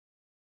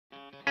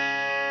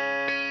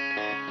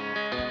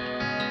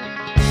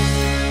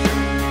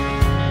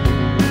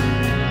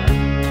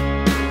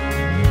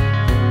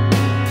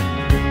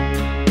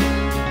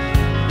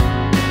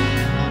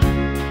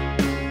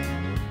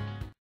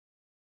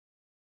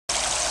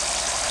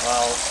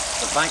Well,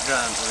 the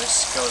background to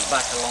this goes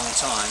back a long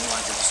time,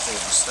 like the history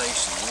of the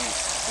station.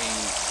 We've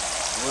been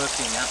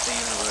working at the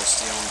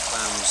university on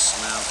clams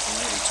now for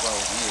nearly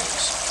 12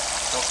 years.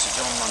 Dr.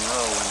 John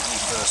Munro, when he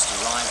first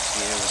arrived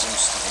here, was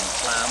interested in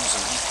clams,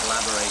 and he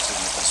collaborated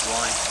with his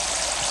wife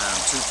and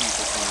two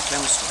people from the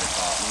chemistry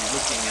department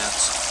looking at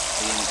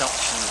the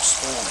induction of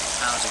spawning,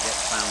 how to get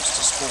clams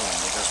to spawn,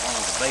 because one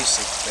of the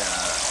basic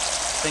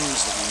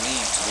things that you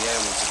need to be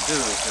able to do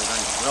if you're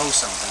going to grow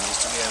something is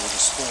to be able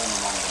to spawn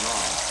them on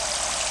demand.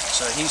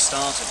 So he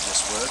started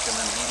this work, and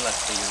then he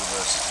left the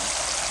university,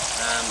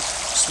 and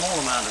a small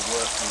amount of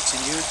work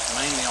continued,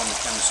 mainly on the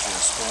chemistry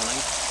of spawning,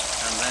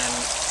 and then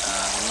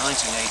in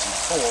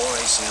 1984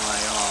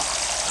 ACIAR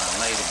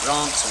made a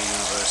grant to the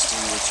university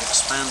which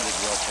expanded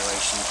the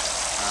operation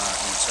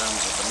in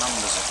terms of the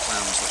numbers of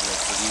clams that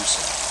we're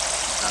producing.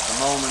 At the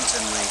moment,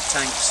 in the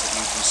tanks that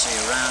you can see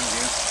around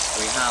you,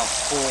 we have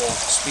four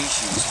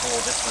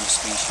different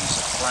species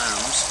of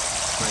clams.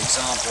 For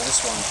example,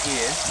 this one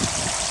here,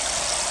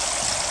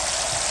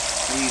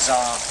 these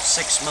are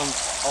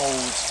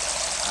 6-month-old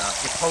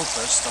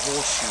hippopus, the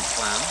horseshoe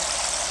clam.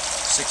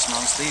 6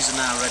 months. These are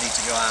now ready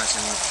to go out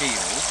in the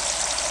field.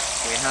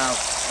 We have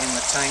in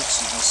the tanks,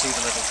 you can see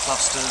the little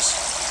clusters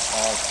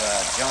of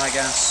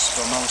Gigas,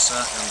 squamosa,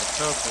 and the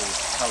purple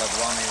coloured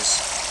one is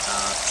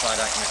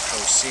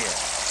Tridacnacrocea.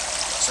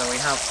 So we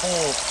have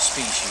four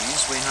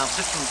species. We have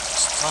different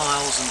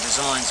styles and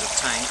designs of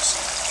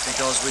tanks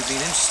because we've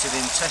been interested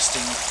in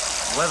testing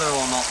whether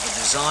or not the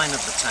design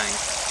of the tank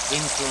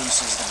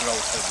influences the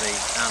growth of the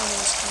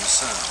animals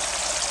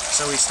concerned.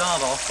 So we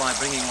start off by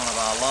bringing one of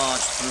our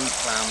large brood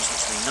clams,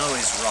 which we know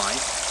is ripe,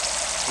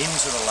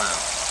 into the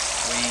lab.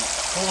 We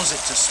cause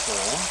it to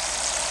spawn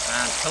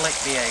and collect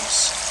the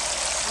eggs.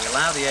 We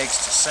allow the eggs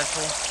to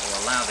settle,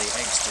 or allow the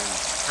eggs to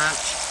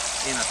hatch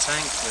in a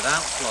tank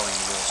without flowing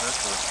water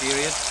for a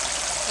period.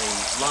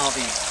 The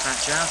larvae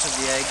hatch out of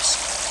the eggs,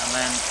 and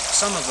then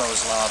some of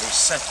those larvae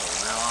settle.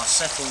 Now our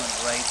settlement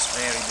rates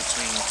vary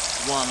between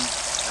 1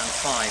 and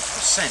 5%,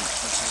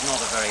 which is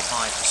not a very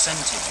high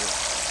percentage of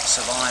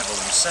survival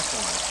and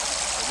settlement.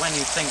 But when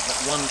you think that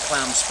one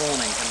clam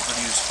spawning can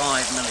produce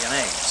 5 million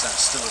eggs,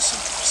 that's still a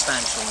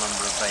substantial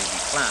number of baby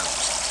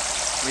clams.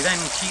 We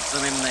then keep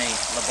them in the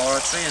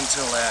laboratory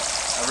until they're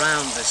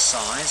around this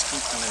size,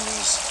 keep them in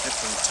these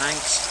different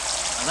tanks,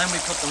 and then we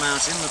put them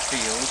out in the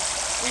field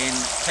in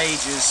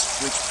cages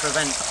which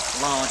prevent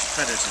large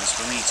predators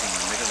from eating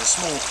them, because a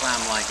small clam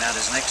like that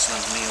is an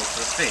excellent meal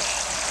for a fish.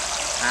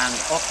 And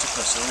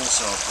octopus are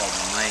also a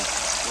problem. They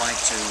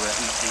like to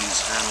eat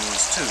these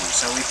animals too.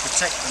 So we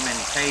protect them in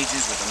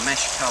cages with a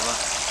mesh cover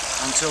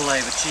until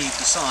they've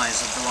achieved the size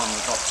of the one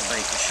that Dr.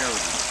 Baker showed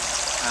you,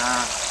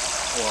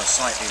 or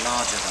slightly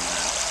larger than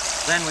that.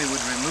 Then we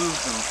would remove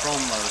them from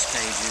those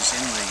cages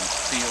in the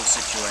field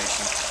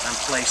situation and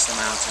place them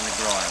out in the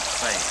grow-out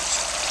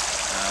phase.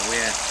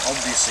 We're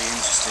obviously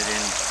interested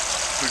in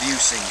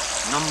producing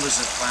numbers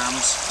of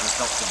clams, as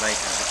Dr.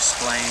 Baker has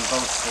explained,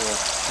 both for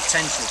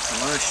potential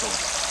commercial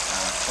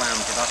clam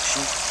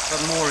production, but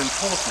more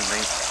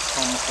importantly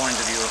from the point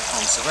of view of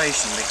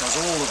conservation, because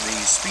all of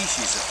these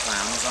species of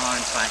clams are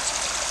in fact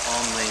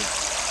on the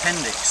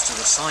appendix to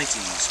the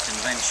CITES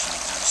Convention.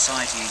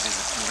 CITES is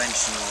a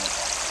convention on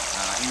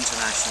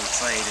international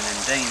trade in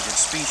endangered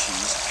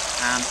species,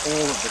 and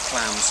all of the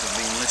clams have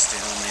been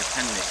listed on the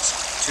appendix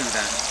to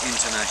that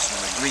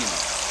international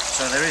agreement.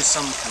 So there is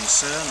some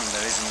concern, and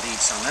there is indeed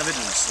some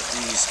evidence that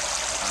these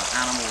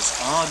animals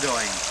are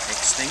going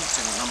extinct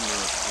in a number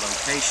of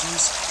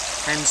locations.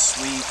 Hence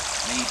we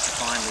need to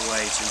find a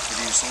way to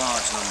produce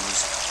large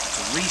numbers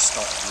to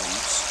restock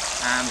groups,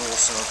 and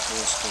also of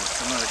course for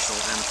commercial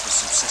and for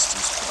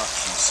subsistence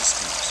production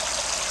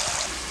systems.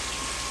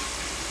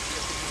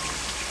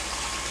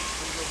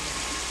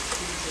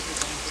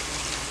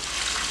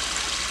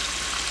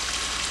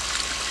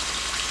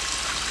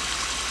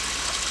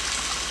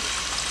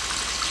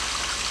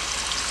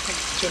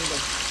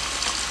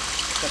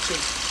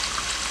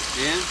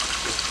 Yeah?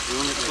 You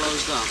want it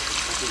closed up? I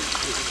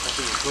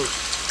think it's closed.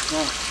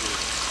 No.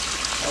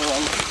 Oh,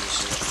 well.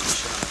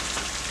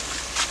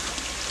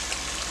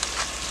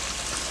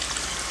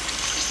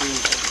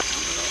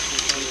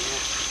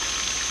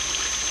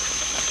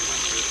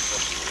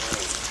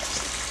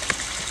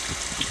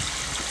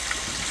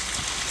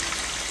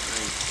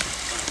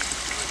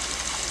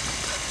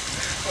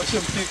 I'll show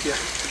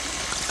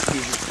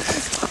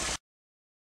you.